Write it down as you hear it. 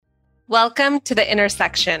Welcome to The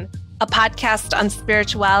Intersection, a podcast on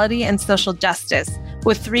spirituality and social justice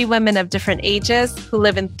with three women of different ages who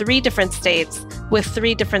live in three different states with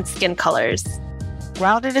three different skin colors.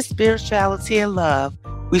 Grounded in spirituality and love,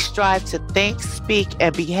 we strive to think, speak,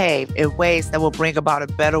 and behave in ways that will bring about a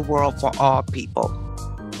better world for all people.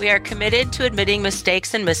 We are committed to admitting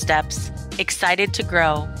mistakes and missteps, excited to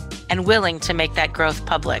grow, and willing to make that growth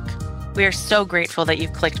public. We are so grateful that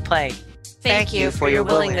you've clicked play. Thank you for your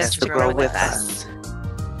willingness to grow with us.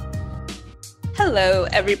 Hello,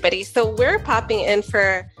 everybody. So we're popping in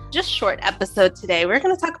for just a short episode today. We're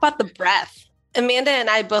going to talk about the breath. Amanda and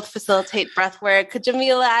I both facilitate breath work.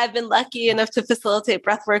 Jamila, I've been lucky enough to facilitate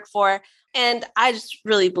breath work for. And I just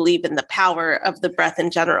really believe in the power of the breath in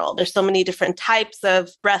general. There's so many different types of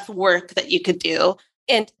breath work that you could do.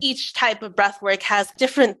 And each type of breath work has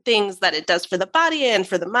different things that it does for the body and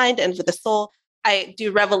for the mind and for the soul. I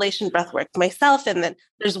do revelation breath work myself. And then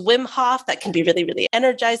there's Wim Hof that can be really, really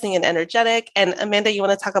energizing and energetic. And Amanda, you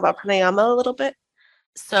want to talk about pranayama a little bit?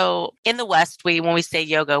 So in the West, when we say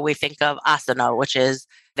yoga, we think of asana, which is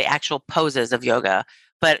the actual poses of yoga.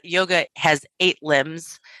 But yoga has 8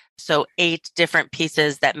 limbs. So 8 different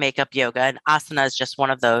pieces that make up yoga. And asana is just one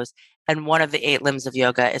of those. And one of the 8 limbs of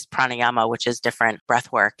yoga is pranayama, which is different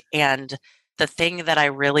breath work. And the thing that I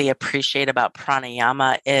really appreciate about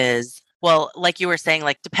pranayama is, well, like you were saying,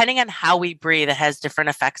 like depending on how we breathe, it has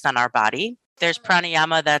different effects on our body. There's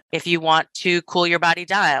pranayama that if you want to cool your body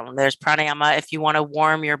down, there's pranayama if you want to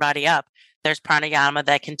warm your body up. There's pranayama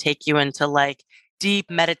that can take you into like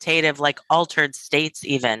deep meditative, like altered states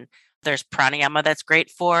even. There's pranayama that's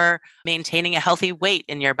great for maintaining a healthy weight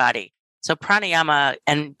in your body. So pranayama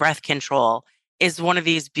and breath control is one of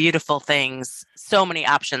these beautiful things. So many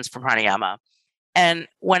options for pranayama. And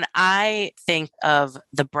when I think of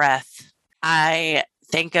the breath, I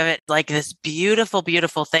think of it like this beautiful,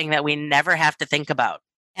 beautiful thing that we never have to think about.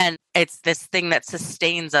 And it's this thing that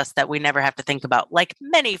sustains us that we never have to think about, like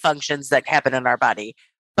many functions that happen in our body.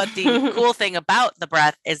 But the cool thing about the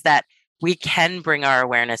breath is that we can bring our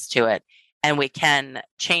awareness to it and we can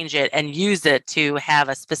change it and use it to have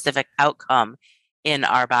a specific outcome in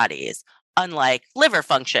our bodies. Unlike liver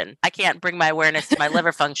function, I can't bring my awareness to my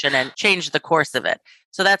liver function and change the course of it.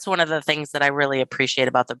 So that's one of the things that I really appreciate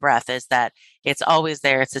about the breath is that it's always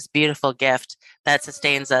there. It's this beautiful gift that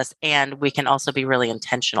sustains us. And we can also be really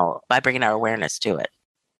intentional by bringing our awareness to it.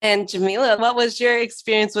 And Jamila, what was your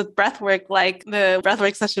experience with breathwork, like the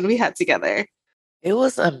breathwork session we had together? It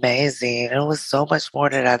was amazing. It was so much more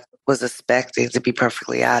than I was expecting, to be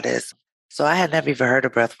perfectly honest. So I had never even heard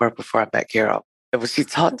of breathwork before I met Carol. And when she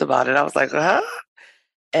talked about it, I was like, huh?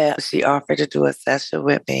 And she offered to do a session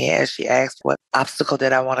with me and she asked what obstacle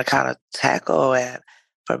did I want to kind of tackle. And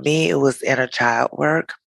for me, it was inner child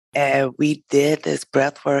work. And we did this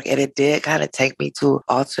breath work and it did kind of take me to an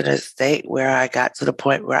alternate state where I got to the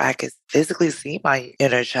point where I could physically see my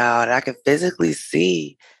inner child. I could physically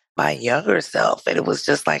see my younger self. And it was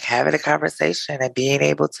just like having a conversation and being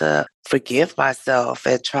able to forgive myself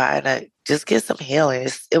and trying to just get some healing.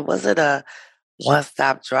 It wasn't a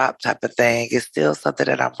one-stop drop type of thing. It's still something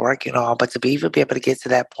that I'm working on. But to even be able to get to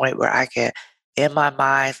that point where I can, in my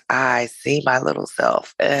mind's eye, see my little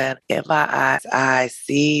self. And in my eyes, I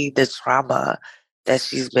see the trauma that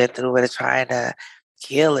she's been through and trying to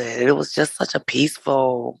heal it. It was just such a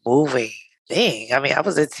peaceful, moving thing. I mean, I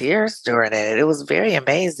was in tears during it. It was very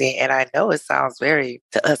amazing. And I know it sounds to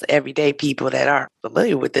us everyday people that aren't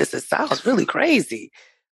familiar with this, it sounds really crazy.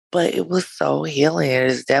 But it was so healing. It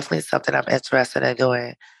is definitely something I'm interested in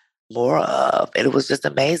doing more of. And it was just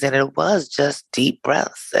amazing. It was just deep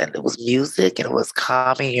breaths and it was music and it was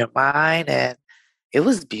calming your mind and it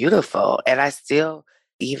was beautiful. And I still,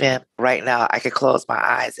 even right now, I can close my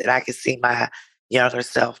eyes and I can see my younger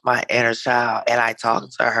self, my inner child, and I talk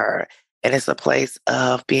to her. And it's a place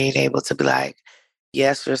of being able to be like,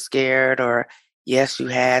 yes, you're scared, or yes, you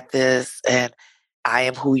had this, and I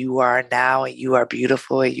am who you are now, and you are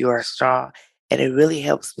beautiful, and you are strong. And it really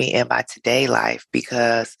helps me in my today life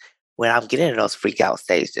because when I'm getting in those freak out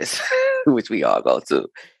stages, which we all go to,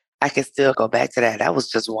 I can still go back to that. That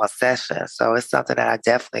was just one session. So it's something that I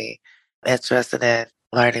definitely am interested in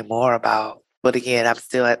learning more about. But again, I'm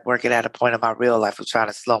still working at a point in my real life of trying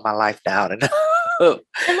to slow my life down and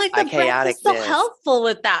And like the breath is so helpful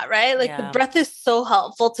with that, right? Like the breath is so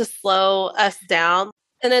helpful to slow us down.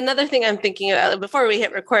 And another thing I'm thinking about before we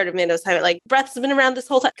hit record, Amanda was talking like breath's been around this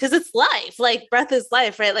whole time because it's life. Like breath is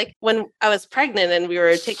life, right? Like when I was pregnant and we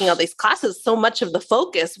were taking all these classes, so much of the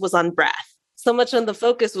focus was on breath. So much of the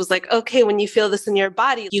focus was like, okay, when you feel this in your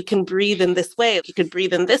body, you can breathe in this way. You could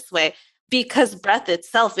breathe in this way. because breath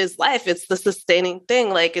itself is life. It's the sustaining thing.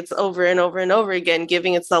 Like it's over and over and over again,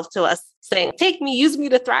 giving itself to us, saying, take me, use me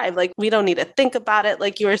to thrive. Like we don't need to think about it,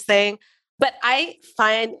 like you were saying. But I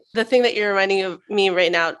find the thing that you're reminding of me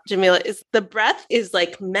right now, Jamila, is the breath is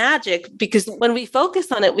like magic because when we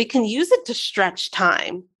focus on it, we can use it to stretch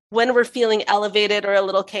time when we're feeling elevated or a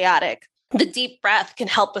little chaotic. The deep breath can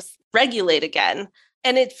help us regulate again.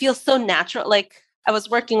 And it feels so natural. Like I was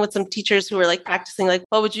working with some teachers who were like practicing, like,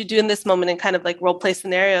 what would you do in this moment and kind of like role play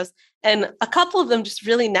scenarios. And a couple of them just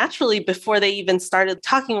really naturally before they even started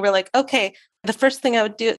talking, were like, okay, the first thing I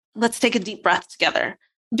would do, let's take a deep breath together.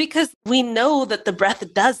 Because we know that the breath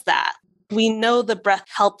does that. We know the breath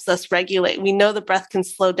helps us regulate. We know the breath can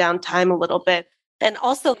slow down time a little bit. And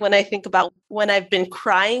also when I think about when I've been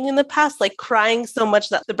crying in the past, like crying so much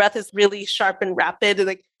that the breath is really sharp and rapid and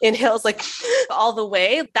like inhales like all the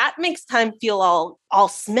way, that makes time feel all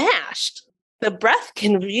smashed. The breath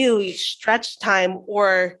can really stretch time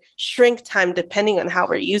or shrink time depending on how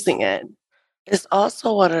we're using it. It's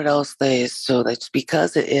also one of those things too, that's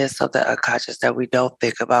because it is something unconscious that we don't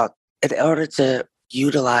think about. In order to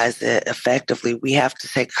utilize it effectively, we have to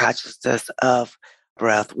take consciousness of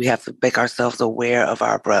breath. We have to make ourselves aware of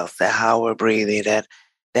our breaths and how we're breathing, and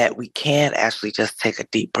that we can actually just take a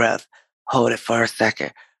deep breath, hold it for a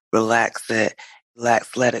second, relax it, let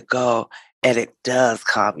it go. And it does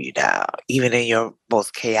calm you down, even in your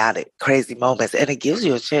most chaotic, crazy moments. And it gives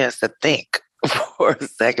you a chance to think for a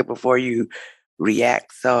second before you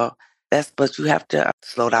react. So but you have to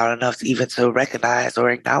slow down enough even to recognize or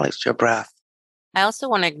acknowledge your breath. I also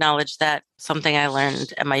want to acknowledge that something I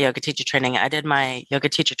learned at my yoga teacher training. I did my yoga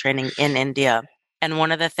teacher training in India. And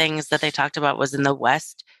one of the things that they talked about was in the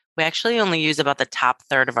West, we actually only use about the top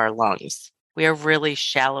third of our lungs. We are really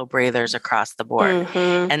shallow breathers across the board.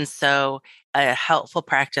 Mm-hmm. And so a helpful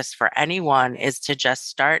practice for anyone is to just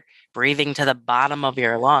start breathing to the bottom of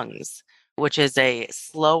your lungs, which is a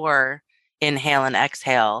slower inhale and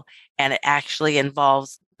exhale. And it actually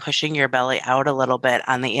involves pushing your belly out a little bit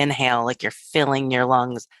on the inhale, like you're filling your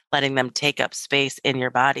lungs, letting them take up space in your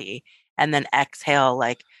body. And then exhale,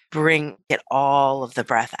 like get all of the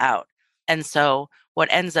breath out. And so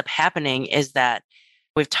what ends up happening is that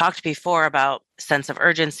we've talked before about sense of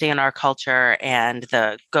urgency in our culture and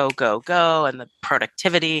the go, go, go and the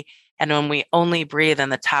productivity. And when we only breathe in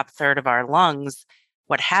the top third of our lungs,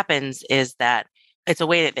 what happens is that it's a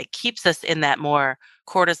way that keeps us in that more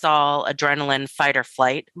cortisol, adrenaline, fight or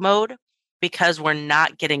flight mode because we're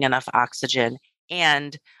not getting enough oxygen.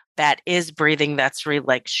 And that is breathing that's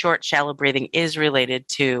like short, shallow breathing is related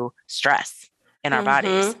to stress in our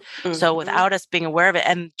bodies. Mm-hmm. So without us being aware of it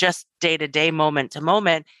and just day to day, moment to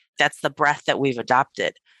moment, that's the breath that we've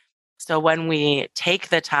adopted. So when we take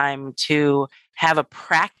the time to have a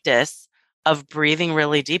practice of breathing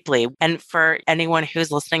really deeply, and for anyone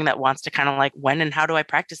who's listening that wants to kind of like, when and how do I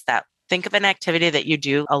practice that? Think of an activity that you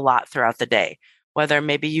do a lot throughout the day, whether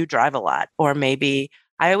maybe you drive a lot, or maybe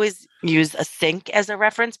I always use a sink as a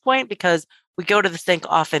reference point because we go to the sink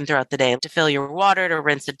often throughout the day to fill your water, to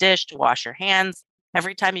rinse a dish, to wash your hands.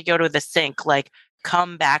 Every time you go to the sink, like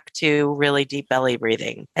come back to really deep belly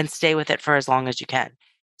breathing and stay with it for as long as you can.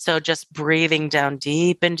 So just breathing down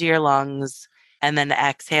deep into your lungs and then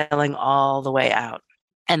exhaling all the way out.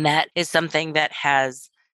 And that is something that has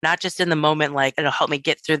not just in the moment, like it'll help me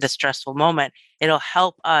get through the stressful moment. It'll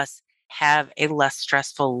help us have a less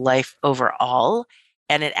stressful life overall.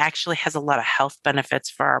 And it actually has a lot of health benefits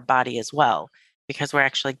for our body as well, because we're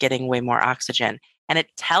actually getting way more oxygen. And it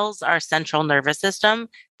tells our central nervous system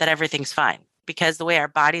that everything's fine, because the way our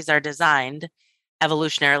bodies are designed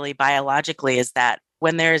evolutionarily, biologically, is that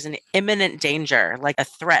when there is an imminent danger, like a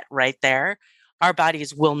threat right there, our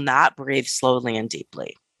bodies will not breathe slowly and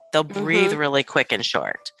deeply. They'll breathe really quick and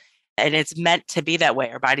short. And it's meant to be that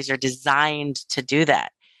way. Our bodies are designed to do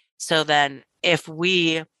that. So then if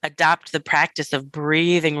we adopt the practice of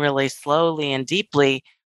breathing really slowly and deeply,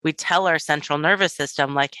 we tell our central nervous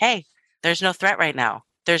system like, hey, there's no threat right now.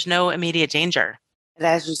 There's no immediate danger. And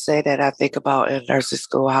as you say that, I think about in nursing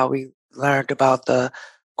school how we learned about the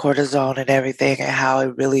cortisone and everything and how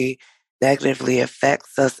it really negatively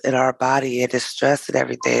affects us in our body and the stress and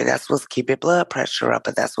everything. That's what's keeping blood pressure up,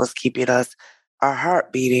 and that's what's keeping us our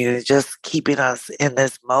heart beating and just keeping us in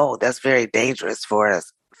this mode that's very dangerous for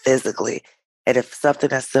us physically. And if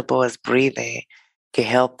something as simple as breathing can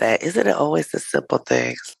help that, isn't it always the simple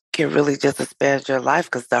things can really just expand your life?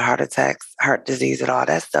 Because the heart attacks, heart disease, and all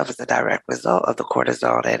that stuff is a direct result of the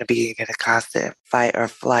cortisol and being in a constant fight or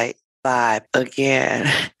flight vibe. Again,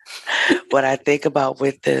 What I think about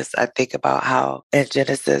with this, I think about how in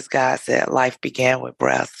Genesis, God said life began with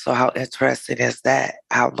breath. So, how interesting is that?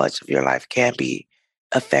 How much of your life can be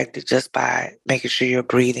affected just by making sure you're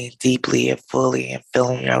breathing deeply and fully and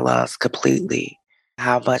filling your lungs completely.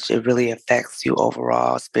 How much it really affects you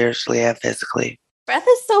overall, spiritually and physically. Breath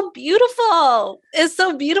is so beautiful. It's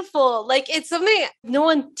so beautiful. Like it's something no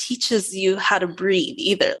one teaches you how to breathe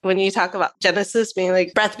either. When you talk about Genesis being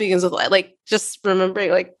like breath begins with life, like just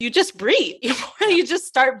remembering like you just breathe. You just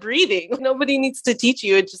start breathing. Nobody needs to teach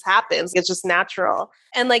you. It just happens. It's just natural.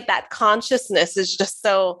 And like that consciousness is just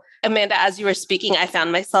so Amanda, as you were speaking, I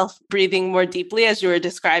found myself breathing more deeply as you were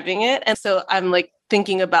describing it. And so I'm like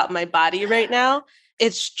thinking about my body right now.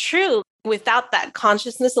 It's true. Without that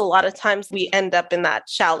consciousness, a lot of times we end up in that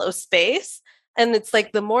shallow space. And it's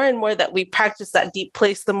like the more and more that we practice that deep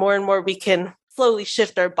place, the more and more we can slowly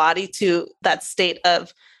shift our body to that state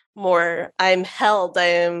of more, I'm held, I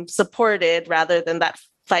am supported, rather than that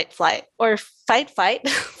fight, flight, or fight, flight,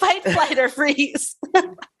 or freeze.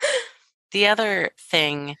 The other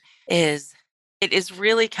thing is it is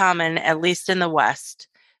really common, at least in the West,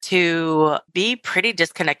 to be pretty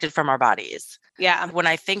disconnected from our bodies. Yeah. When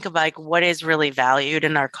I think of like what is really valued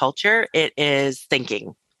in our culture, it is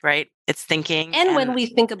thinking, right? It's thinking. And when we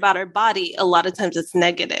think about our body, a lot of times it's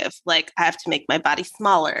negative. Like, I have to make my body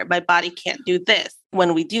smaller. My body can't do this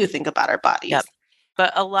when we do think about our bodies. Yep.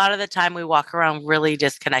 But a lot of the time we walk around really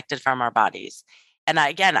disconnected from our bodies. And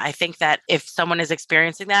I think that if someone is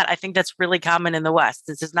experiencing that, I think that's really common in the West.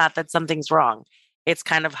 This is not that something's wrong. It's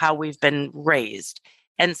kind of how we've been raised.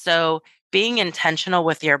 And so being intentional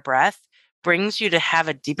with your breath brings you to have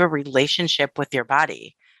a deeper relationship with your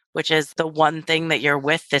body, which is the one thing that you're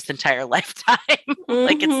with this entire lifetime.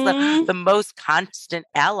 Like it's the most constant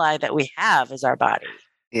ally that we have is our body.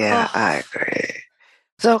 Yeah, I agree.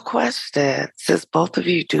 So question, since both of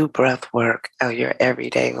you do breath work in your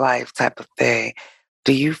everyday life type of thing,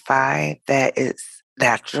 do you find that it's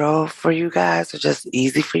natural for you guys or just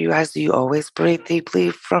easy for you guys? Do you always breathe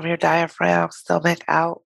deeply from your diaphragm, stomach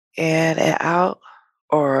out, in and out?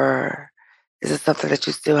 Or is it something that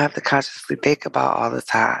you still have to consciously think about all the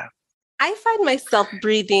time? I find myself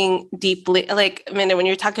breathing deeply. Like, Amanda, when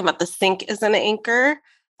you're talking about the sink as an anchor,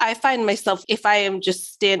 I find myself, if I am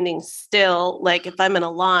just standing still, like if I'm in a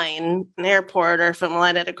line, an airport, or if I'm in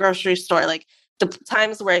line at a grocery store, like the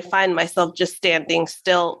times where I find myself just standing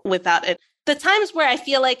still without it. The times where I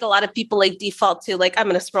feel like a lot of people like default to like, I'm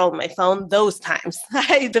going to scroll on my phone, those times.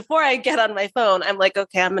 Before I get on my phone, I'm like,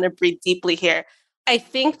 okay, I'm going to breathe deeply here. I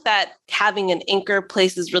think that having an anchor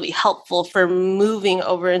place is really helpful for moving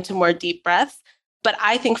over into more deep breaths. But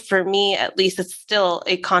I think for me, at least, it's still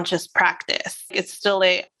a conscious practice. It's still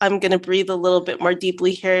I'm going to breathe a little bit more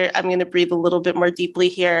deeply here. I'm going to breathe a little bit more deeply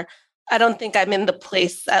here. I don't think I'm in the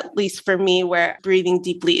place, at least for me, where breathing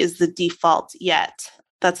deeply is the default yet.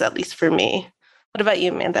 That's at least for me. What about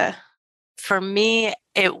you, Amanda? For me,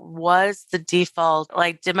 it was the default.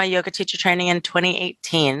 I did my yoga teacher training in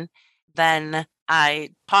 2018. Then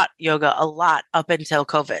I taught yoga a lot up until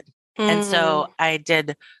COVID. And so I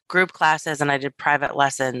did group classes and I did private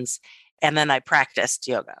lessons and then I practiced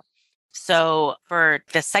yoga. So for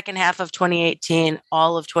the second half of 2018,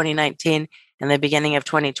 all of 2019 and the beginning of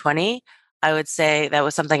 2020, I would say that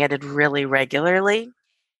was something I did really regularly.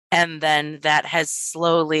 And then that has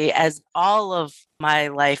slowly, as all of my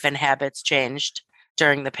life and habits changed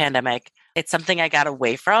during the pandemic, it's something I got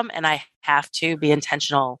away from and I have to be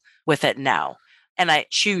intentional with it now. And I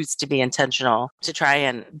choose to be intentional to try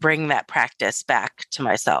and bring that practice back to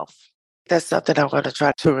myself. That's something I'm going to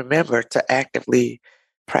try to remember to actively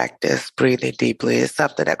practice breathing deeply. It's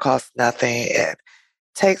something that costs nothing and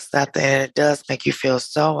takes nothing. And it does make you feel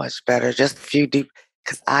so much better. Just a few deep,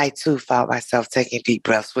 because I too found myself taking deep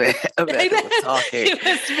breaths when Amanda was talking. It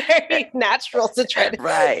was very natural to try to.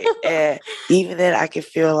 Right. And even then, I can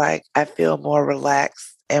feel like I feel more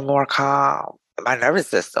relaxed and more calm in my nervous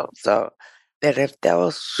system. So that if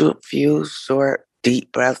those few short,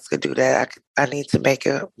 deep breaths could do that, I need to make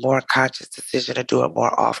a more conscious decision to do it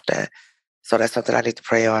more often. So that's something I need to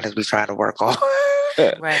pray on as we try to work on.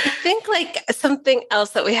 Right. I think like something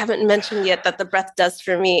else that we haven't mentioned yet that the breath does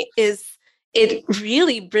for me is it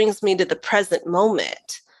really brings me to the present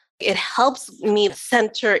moment. It helps me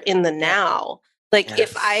center in the now. Like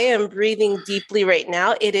if I am breathing deeply right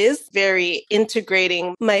now, it is very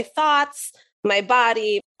integrating my thoughts, my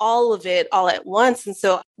body, all of it all at once. And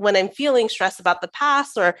so when I'm feeling stress about the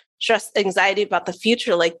past or stress, anxiety about the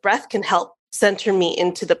future, like breath can help center me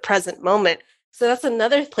into the present moment. So that's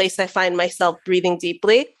another place I find myself breathing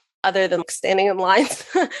deeply. other than standing in lines,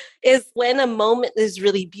 is when a moment is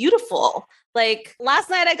really beautiful. Like last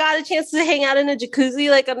night, I got a chance to hang out in a jacuzzi,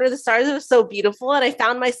 like under the stars. It was so beautiful. And I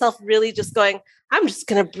found myself really just going, I'm just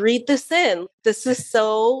going to breathe this in. This is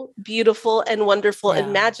so beautiful and wonderful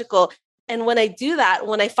and magical. And when I do that,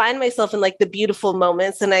 when I find myself in like the beautiful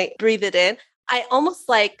moments and I breathe it in, I almost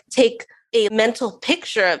like take a mental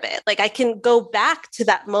picture of it. Like I can go back to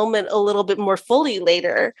that moment a little bit more fully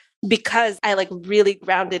later because I like really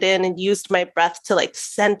grounded in and used my breath to like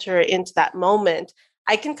center into that moment.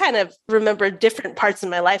 I can kind of remember different parts in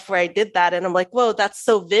my life where I did that. And I'm like, whoa, that's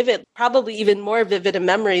so vivid, probably even more vivid a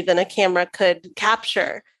memory than a camera could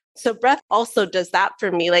capture. So breath also does that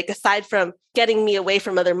for me. Like aside from getting me away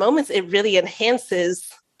from other moments, it really enhances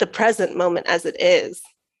the present moment as it is.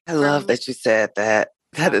 I love that you said that.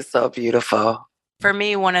 That is so beautiful. For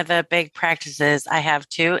me, one of the big practices I have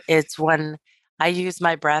too, it's when I use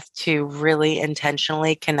my breath to really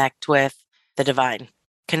intentionally connect with the divine,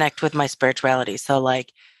 connect with my spirituality. So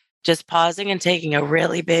like just pausing and taking a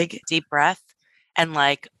really big, deep breath and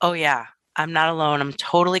like, oh yeah, I'm not alone. I'm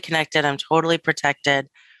totally connected. I'm totally protected.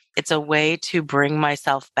 It's a way to bring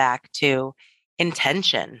myself back to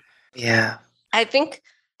intention. Yeah. I think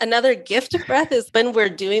another gift of breath is when we're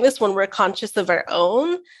doing this, when we're conscious of our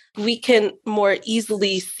own, we can more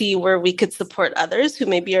easily see where we could support others who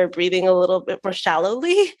maybe are breathing a little bit more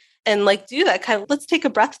shallowly and like do that kind of, let's take a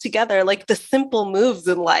breath together, like the simple moves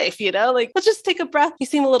in life, like let's just take a breath. You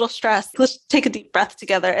seem a little stressed. Let's take a deep breath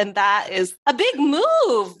together. And that is a big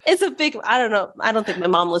move. It's a big, I don't know. I don't think my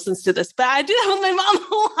mom listens to this, but I do that with my mom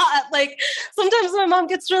a lot. Like sometimes my mom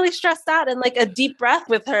gets really stressed out and like a deep breath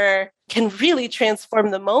with her can really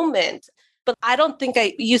transform the moment. But I don't think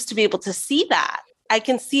I used to be able to see that. I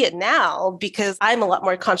can see it now because I'm a lot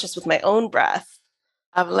more conscious with my own breath.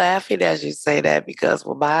 I'm laughing as you say that because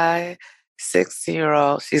when my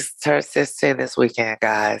 16-year-old, she's turned 16 this weekend,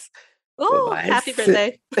 guys. Oh, happy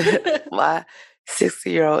birthday. My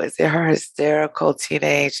 16-year-old is in her hysterical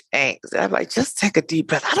teenage angst. And I'm like, just take a deep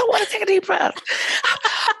breath. I don't want to take a deep breath.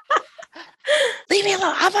 Leave me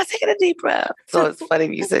alone. I'm not taking a deep breath. So it's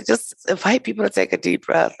funny you said just invite people to take a deep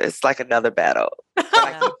breath. It's like another battle. But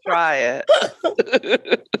I keep trying.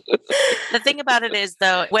 The thing about it is,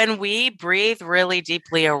 though, when we breathe really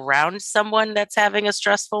deeply around someone that's having a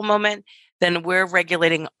stressful moment, then we're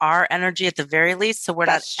regulating our energy at the very least. So we're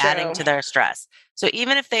That's not adding true. to their stress. So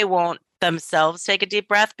even if they won't themselves take a deep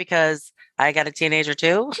breath, because I got a teenager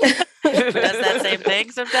too, who does that same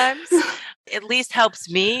thing sometimes, at least helps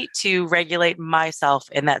me to regulate myself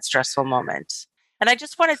in that stressful moment. And I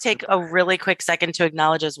just want to take a really quick second to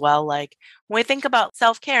acknowledge as well, like when we think about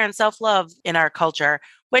self-care and self-love in our culture,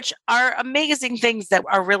 which are amazing things that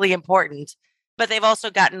are really important, but they've also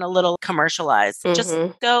gotten a little commercialized. Just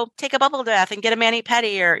go take a bubble bath and get a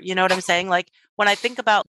mani-pedi, or you know what I'm saying? Like when I think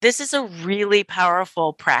about this is a really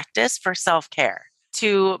powerful practice for self-care,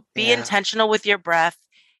 to be intentional with your breath.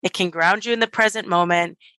 It can ground you in the present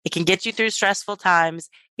moment. It can get you through stressful times.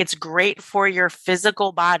 It's great for your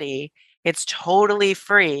physical body. It's totally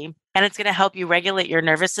free, and it's going to help you regulate your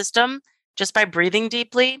nervous system just by breathing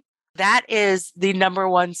deeply. That is the number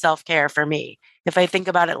one self-care for me. If I think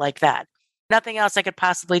about it like that, nothing else I could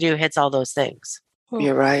possibly do hits all those things.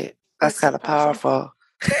 You're right. That's kind of powerful.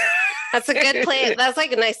 That's a good place. That's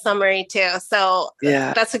like a nice summary too. So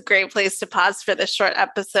that's a great place to pause for this short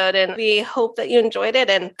episode. And we hope that you enjoyed it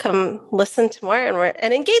and come listen to more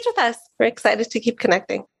and engage with us. We're excited to keep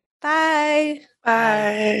connecting. Bye.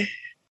 Bye.